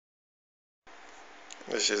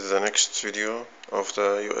This is the next video of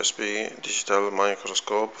the USB digital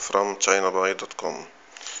microscope from chinabuy.com.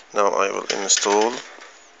 Now I will install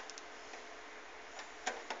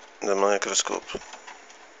the microscope.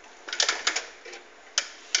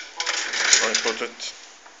 I put it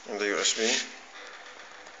in the USB.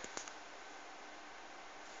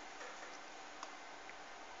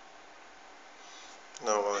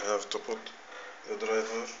 Now I have to put the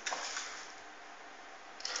driver.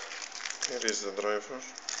 Here is the driver.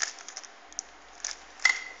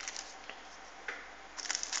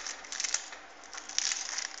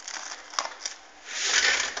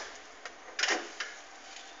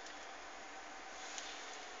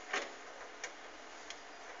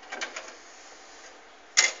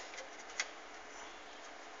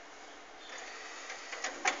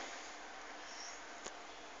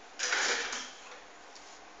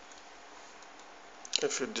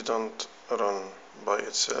 If it didn't run by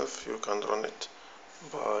itself, you can run it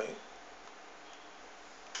by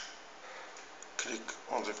click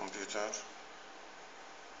on the computer.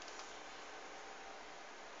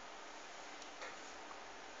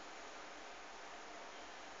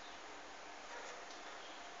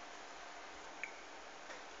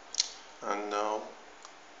 And now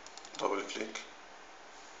double click.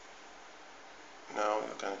 Now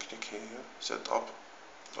you can click here,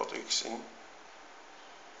 setup.exe.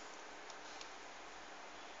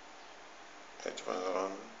 It will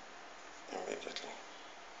run immediately.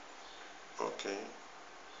 Okay.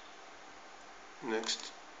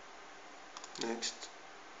 Next.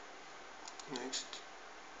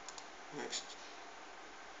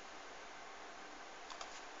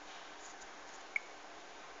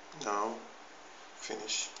 Now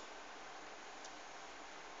finish.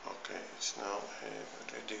 Okay, it's now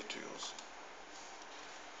ready to use.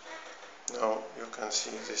 Now you can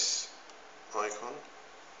see this icon.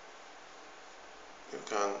 You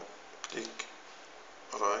can click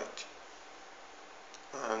right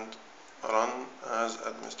and run as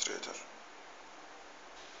administrator.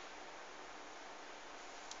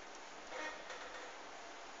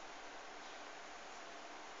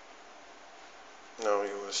 Now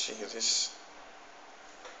you will see this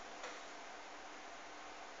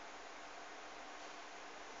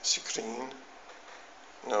screen.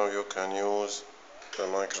 Now you can use the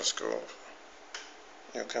microscope.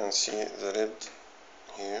 You can see the lid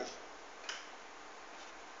here.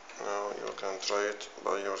 Now you can try it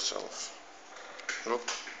by yourself.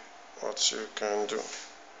 Look what you can do.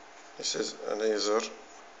 This is a laser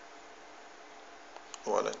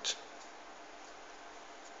wallet.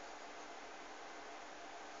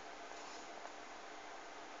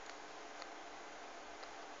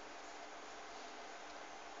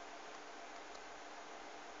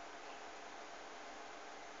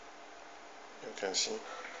 You can see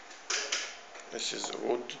this is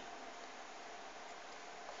wood.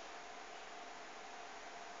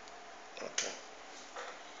 Okay.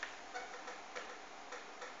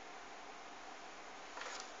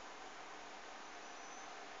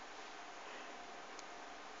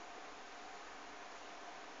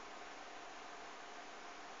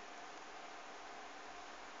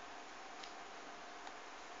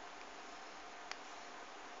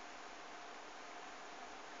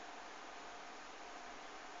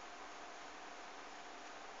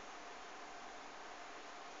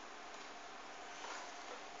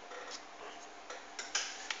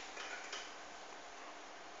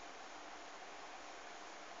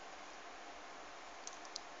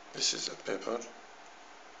 This is a paper.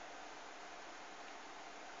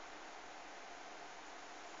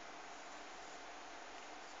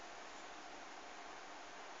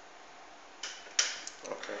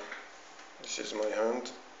 Okay, this is my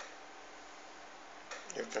hand.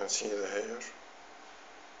 You can see the hair.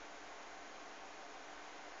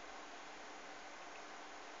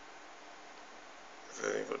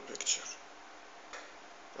 Very good picture.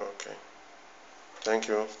 Okay, thank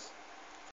you.